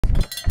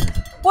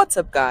What's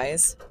up,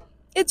 guys?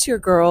 It's your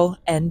girl,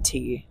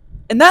 NT.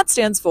 And that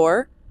stands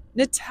for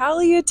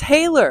Natalia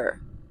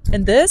Taylor.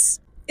 And this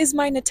is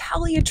my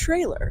Natalia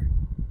trailer.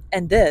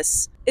 And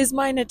this is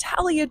my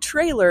Natalia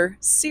trailer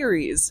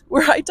series,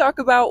 where I talk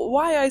about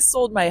why I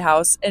sold my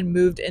house and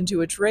moved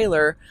into a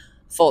trailer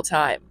full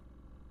time.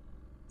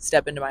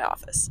 Step into my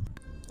office.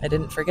 I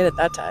didn't forget it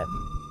that time.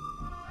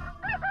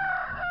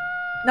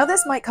 Now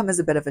this might come as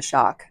a bit of a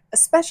shock,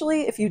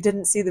 especially if you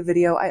didn't see the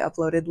video I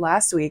uploaded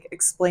last week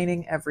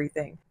explaining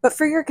everything. But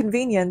for your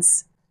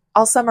convenience,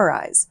 I'll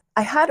summarize.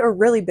 I had a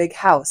really big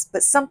house,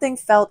 but something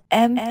felt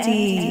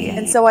empty.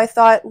 And so I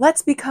thought,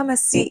 let's become a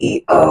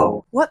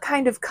CEO. What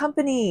kind of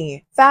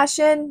company?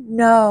 Fashion?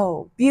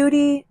 No.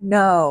 Beauty?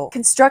 No.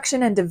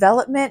 Construction and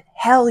development?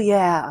 Hell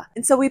yeah.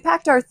 And so we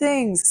packed our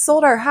things,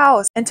 sold our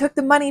house, and took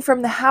the money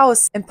from the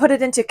house and put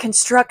it into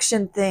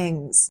construction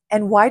things.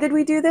 And why did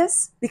we do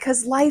this?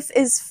 Because life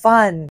is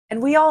fun.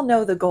 And we all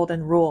know the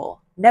golden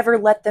rule. Never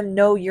let them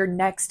know your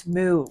next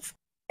move.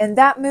 And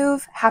that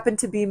move happened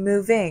to be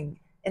moving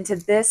into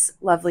this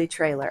lovely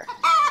trailer.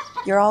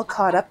 You're all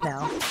caught up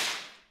now.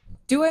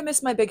 Do I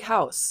miss my big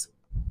house?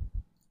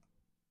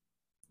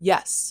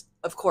 Yes,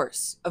 of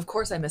course. Of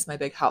course I miss my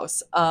big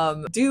house.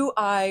 Do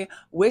I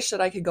wish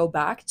that I could go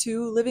back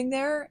to living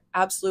there?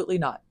 Absolutely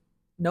not.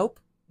 Nope,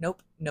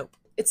 nope, nope.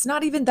 It's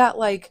not even that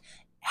like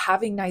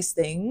having nice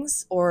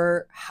things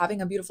or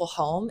having a beautiful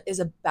home is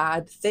a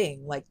bad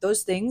thing. Like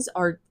those things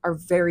are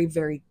very,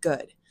 very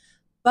good.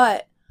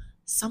 But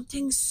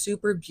something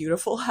super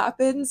beautiful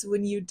happens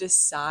when you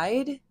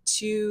decide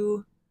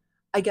to,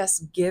 I guess,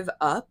 give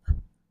up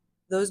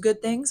those good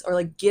things or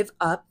like give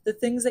up the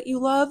things that you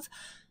love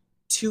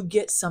to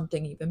get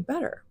something even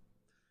better.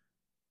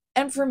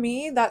 And for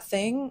me, that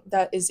thing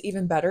that is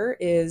even better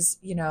is,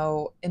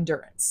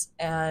 endurance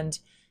and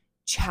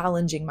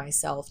challenging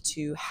myself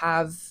to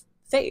have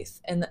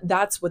faith. And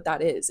that's what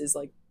that is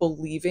like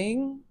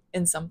believing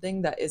in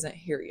something that isn't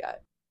here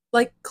yet.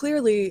 Like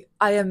clearly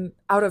I am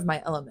out of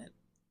my element.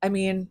 I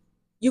mean,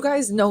 you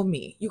guys know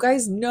me. You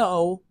guys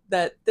know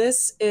that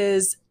this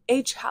is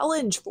a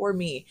challenge for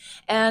me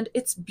and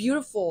it's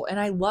beautiful and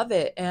I love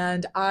it.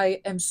 And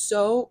I am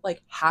so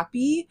like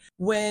happy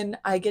when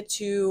I get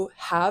to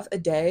have a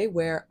day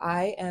where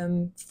I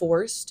am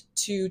forced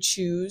to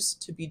choose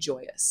to be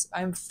joyous.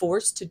 I'm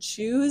forced to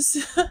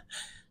choose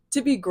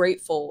to be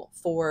grateful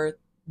for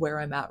where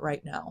I'm at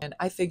right now. And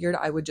I figured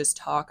I would just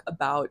talk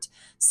about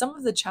some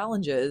of the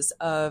challenges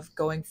of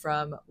going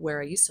from where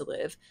I used to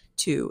live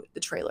to the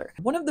trailer.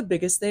 One of the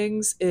biggest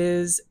things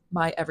is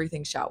my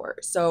everything shower.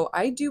 So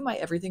I do my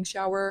everything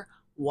shower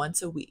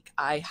once a week.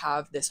 I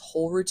have this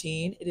whole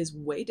routine. It is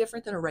way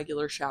different than a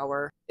regular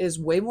shower. It is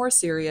way more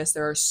serious.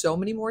 There are so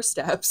many more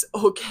steps.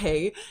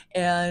 Okay.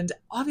 And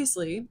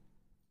obviously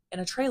in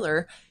a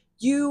trailer,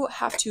 you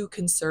have to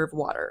conserve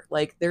water.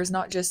 Like there's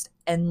not just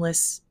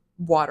endless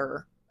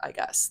water, I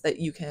guess, that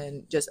you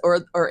can just,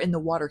 or in the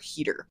water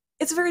heater.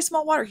 It's a very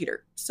small water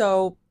heater.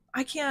 So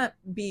I can't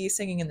be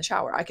singing in the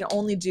shower. I can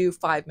only do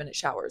 5-minute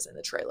showers in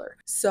the trailer.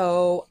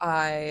 So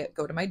I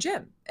go to my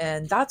gym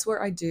and that's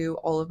where I do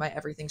all of my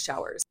everything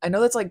showers. I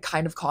know that's like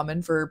kind of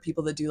common for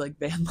people that do like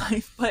van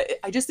life, but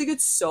I just think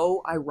it's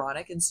so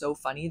ironic and so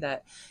funny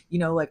that,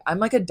 like I'm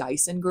like a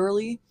Dyson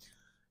girly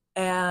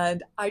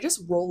and I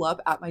just roll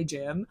up at my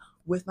gym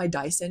with my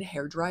Dyson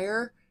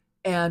hairdryer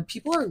and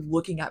people are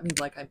looking at me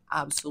like I'm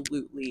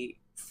absolutely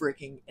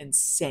freaking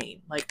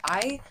insane. Like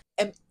I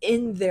am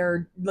in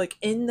there, like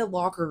in the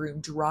locker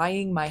room,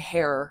 drying my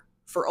hair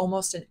for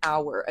almost an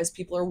hour as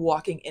people are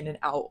walking in and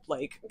out,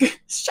 like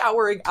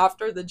showering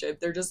after the gym.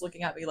 They're just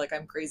looking at me like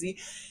I'm crazy.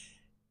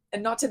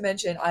 And not to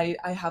mention, I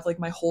have like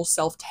my whole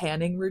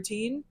self-tanning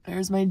routine.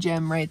 There's my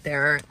gym right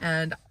there.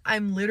 And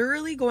I'm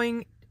literally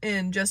going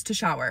in just to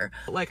shower.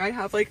 Like I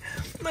have like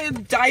my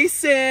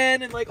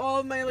Dyson and like all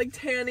of my like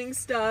tanning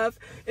stuff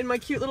in my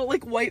cute little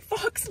like white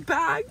fox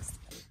bags.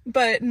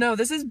 But no,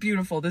 this is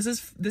beautiful. This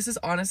is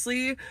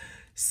honestly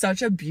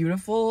such a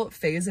beautiful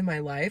phase in my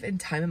life and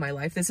time in my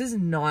life. This is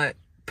not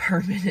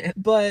permanent,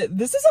 but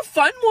this is a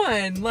fun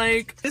one.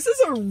 Like this is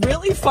a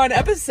really fun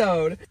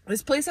episode.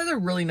 This place has a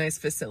really nice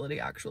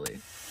facility actually.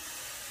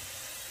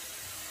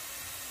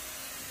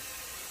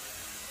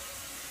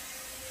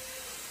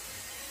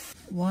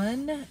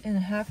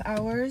 1.5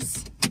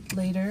 hours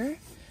later,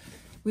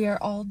 we are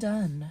all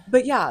done.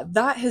 But yeah,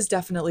 that has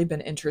definitely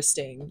been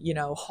interesting,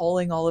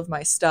 hauling all of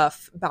my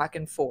stuff back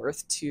and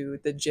forth to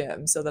the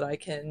gym so that I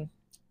can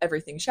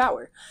everything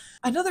shower.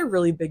 Another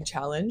really big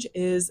challenge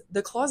is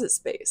the closet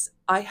space.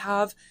 I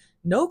have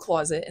no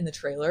closet in the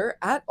trailer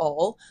at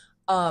all.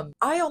 I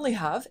only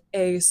have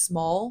a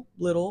small,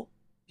 little,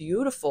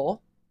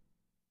 beautiful,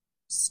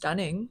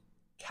 stunning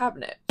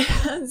cabinet.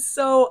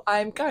 So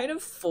I'm kind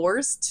of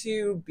forced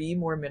to be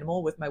more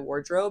minimal with my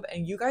wardrobe.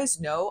 And you guys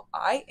know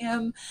I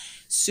am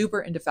super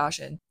into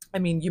fashion. I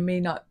mean, you may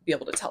not be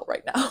able to tell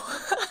right now.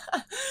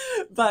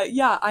 But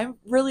yeah, I'm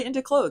really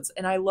into clothes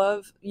and I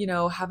love,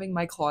 having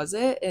my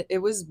closet.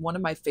 It was one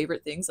of my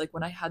favorite things. Like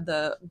when I had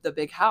the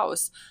big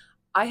house,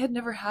 I had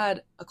never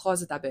had a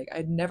closet that big.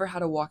 I'd never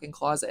had a walk-in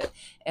closet.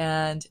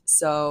 And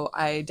so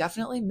I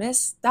definitely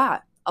miss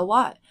that a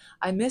lot.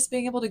 I miss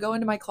being able to go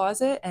into my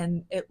closet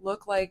and it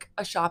look like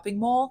a shopping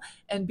mall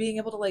and being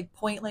able to like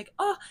point like,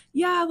 oh,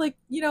 yeah, like,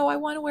 I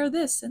want to wear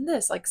this and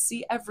this, like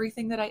see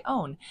everything that I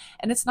own.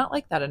 And it's not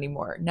like that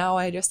anymore. Now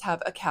I just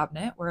have a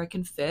cabinet where I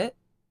can fit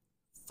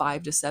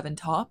 5 to 7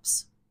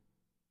 tops.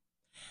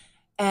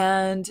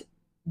 And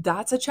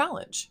that's a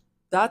challenge.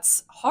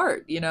 That's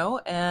hard,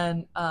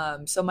 And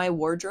so my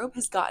wardrobe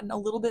has gotten a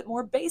little bit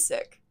more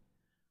basic.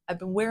 I've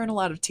been wearing a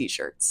lot of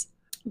t-shirts,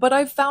 but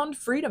I've found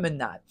freedom in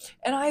that.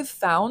 And I've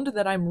found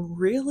that I'm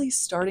really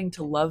starting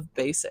to love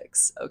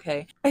basics.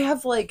 Okay. I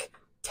have like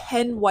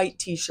 10 white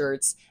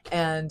t-shirts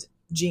and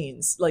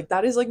jeans. Like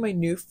that is like my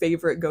new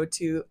favorite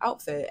go-to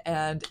outfit.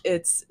 And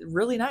it's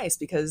really nice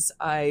because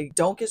I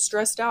don't get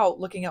stressed out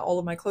looking at all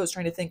of my clothes,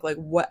 trying to think like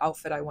what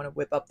outfit I want to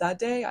whip up that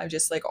day. I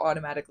just like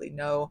automatically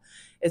know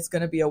it's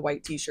going to be a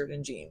white t-shirt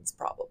and jeans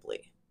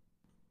probably.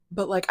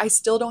 But like I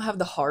still don't have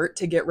the heart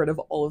to get rid of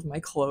all of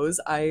my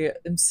clothes. I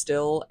am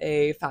still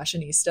a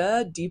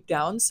fashionista deep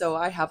down, so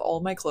I have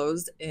all my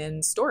clothes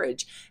in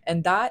storage,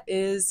 and that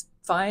is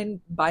fine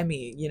by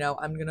me.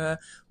 I'm gonna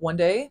one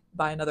day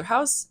buy another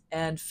house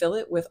and fill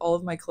it with all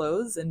of my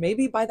clothes, and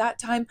maybe by that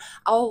time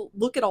I'll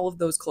look at all of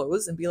those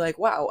clothes and be like,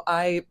 wow,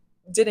 I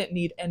didn't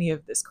need any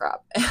of this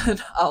crap,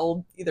 and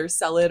I'll either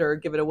sell it or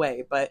give it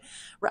away. But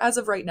as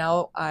of right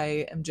now,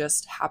 I am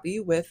just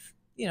happy with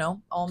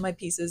all my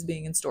pieces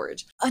being in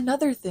storage.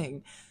 Another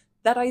thing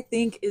that I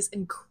think is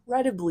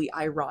incredibly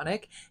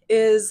ironic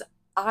is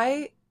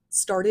I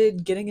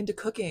started getting into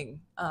cooking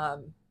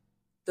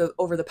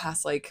over the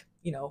past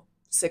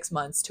 6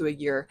 months to a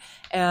year.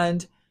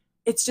 And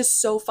it's just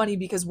so funny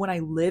because when I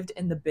lived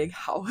in the big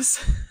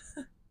house,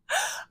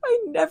 I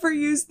never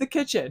used the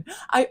kitchen.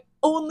 I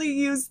only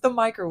used the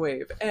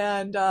microwave.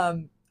 And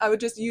I would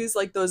just use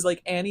like those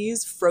like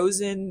Annie's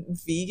frozen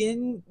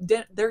vegan.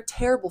 They're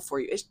terrible for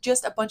you. It's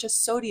just a bunch of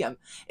sodium.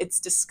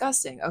 It's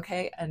disgusting,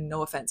 okay? And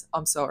no offense,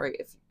 I'm sorry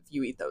if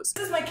you eat those.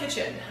 This is my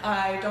kitchen.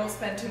 I don't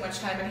spend too much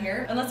time in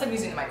here unless I'm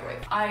using the microwave.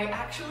 I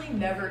actually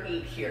never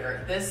eat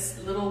here. This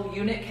little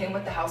unit came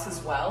with the house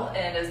as well,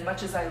 and as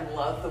much as I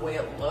love the way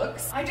it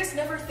looks, I just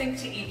never think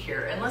to eat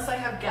here unless I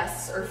have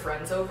guests or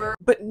friends over.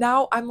 But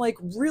now I'm like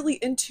really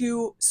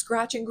into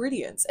scratch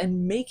ingredients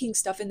and making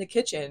stuff in the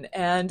kitchen,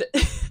 and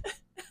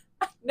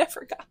I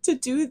never got to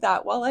do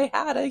that while I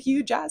had a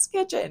huge ass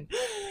kitchen.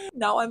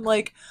 Now I'm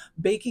like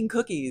baking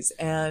cookies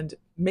and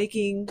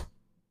making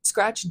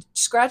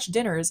scratch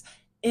dinners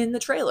in the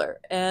trailer,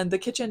 and the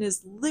kitchen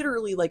is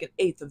literally like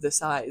 1/8 of the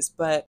size,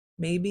 but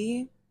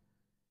maybe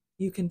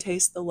you can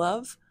taste the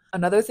love.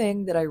 Another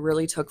thing that I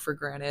really took for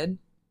granted,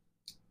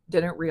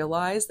 didn't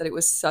realize that it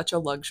was such a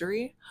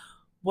luxury,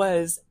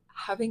 was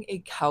having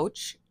a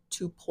couch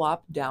to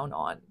plop down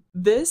on.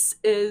 This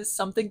is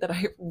something that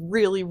I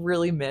really,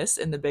 really miss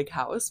in the big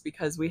house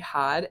because we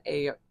had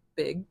a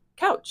big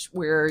couch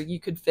where you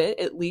could fit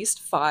at least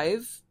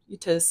 5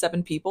 to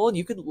 7 people, and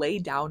you could lay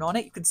down on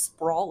it. You could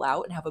sprawl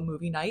out and have a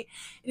movie night.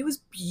 And it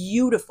was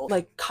beautiful.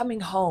 Like coming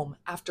home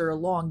after a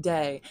long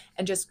day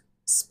and just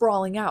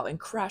sprawling out and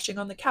crashing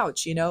on the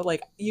couch,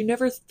 like you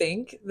never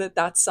think that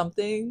that's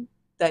something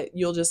that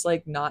you'll just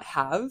like not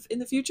have in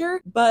the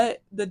future.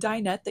 But the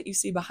dinette that you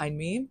see behind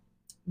me,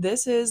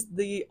 this is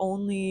the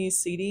only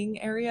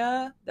seating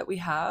area that we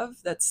have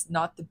that's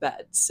not the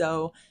bed.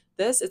 So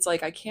it's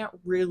like I can't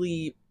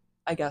really,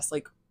 I guess,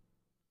 like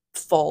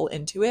fall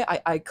into it.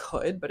 I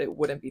could, but it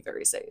wouldn't be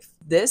very safe.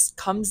 This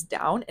comes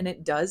down and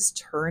it does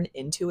turn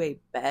into a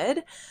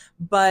bed,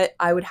 but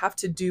I would have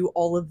to do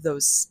all of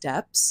those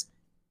steps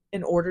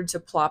in order to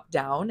plop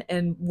down.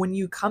 And when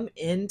you come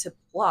in to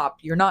plop,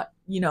 you're not,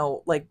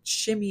 like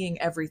shimmying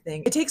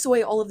everything. It takes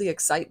away all of the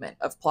excitement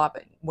of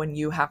plopping when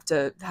you have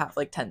to have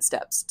like 10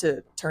 steps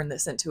to turn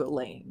this into a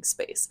laying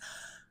space.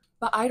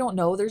 But I don't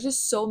know, there's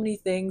just so many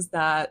things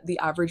that the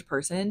average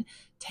person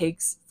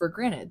takes for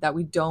granted that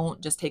we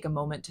don't just take a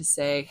moment to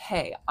say,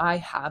 hey, I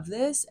have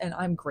this and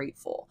I'm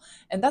grateful.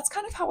 And that's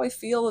kind of how I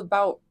feel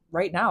about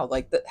right now.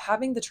 Like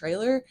having the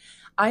trailer,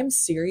 I'm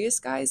serious,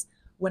 guys,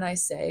 when I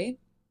say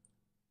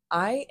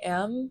I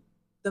am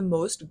the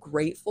most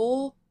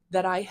grateful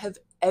that I have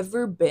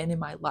ever been in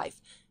my life.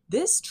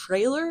 This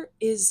trailer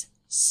is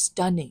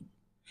stunning.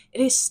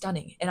 It is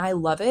stunning and I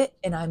love it,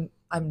 and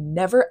I'm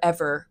never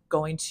ever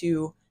going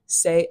to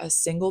say a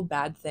single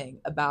bad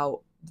thing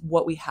about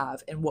what we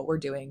have and what we're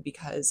doing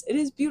because it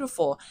is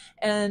beautiful.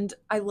 And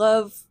I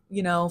love,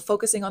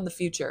 focusing on the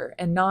future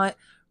and not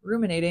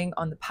ruminating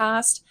on the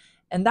past.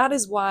 And that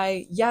is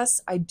why, yes,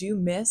 I do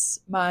miss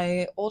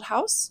my old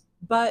house,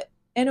 but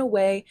in a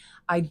way,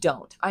 I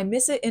don't. I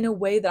miss it in a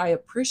way that I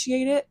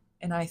appreciate it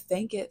and I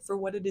thank it for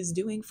what it is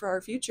doing for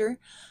our future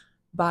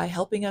by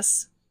helping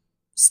us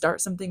start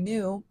something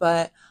new.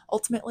 But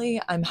ultimately,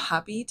 I'm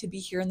happy to be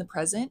here in the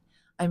present.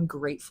 I'm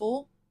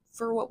grateful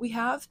for what we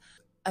have.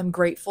 I'm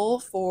grateful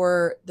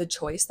for the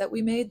choice that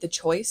we made, the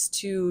choice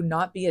to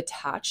not be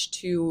attached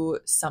to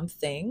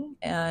something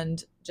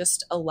and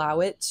just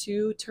allow it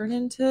to turn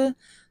into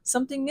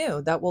something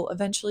new that will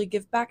eventually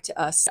give back to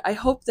us. I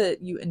hope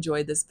that you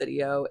enjoyed this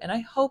video, and I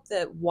hope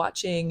that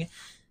watching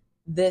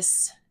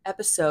this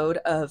episode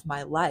of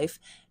my life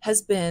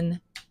has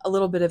been a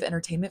little bit of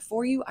entertainment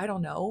for you. I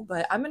don't know,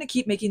 but I'm going to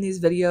keep making these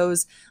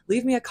videos.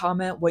 Leave me a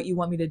comment what you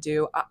want me to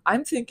do.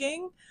 I'm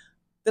thinking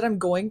that I'm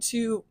going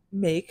to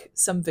make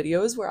some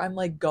videos where I'm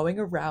like going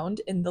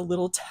around in the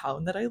little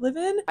town that I live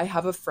in. I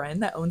have a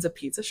friend that owns a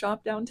pizza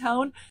shop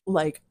downtown.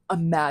 Like,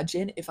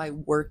 imagine if I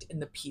worked in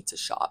the pizza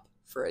shop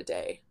for a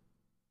day.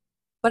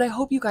 But I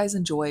hope you guys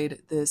enjoyed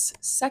this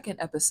second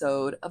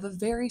episode of a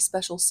very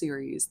special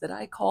series that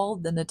I call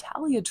the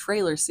Natalia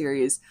Trailer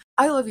series.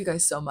 I love you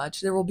guys so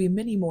much. There will be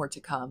many more to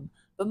come.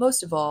 But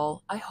most of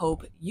all, I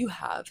hope you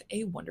have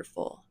a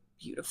wonderful,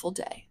 beautiful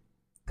day.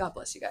 God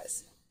bless you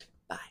guys.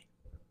 Bye.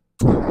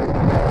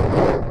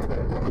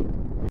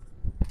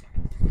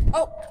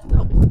 Oh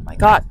my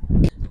God.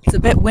 It's a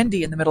bit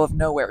windy in the middle of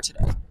nowhere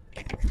today.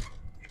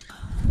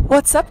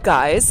 What's up,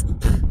 guys?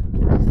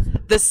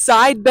 The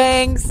side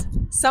bangs.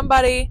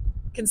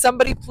 Can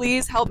somebody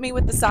please help me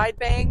with the side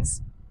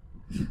bangs?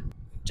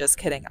 Just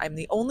kidding. I'm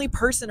the only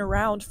person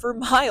around for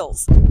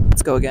miles.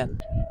 Let's go again.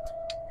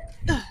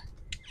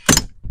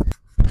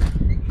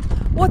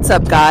 What's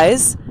up,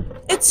 guys?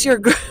 It's your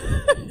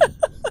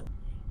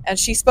and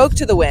she spoke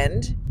to the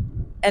wind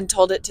and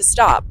told it to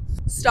stop.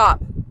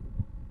 Stop.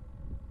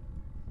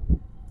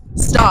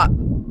 Stop.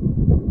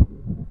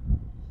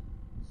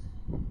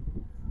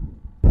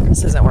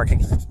 This isn't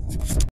working.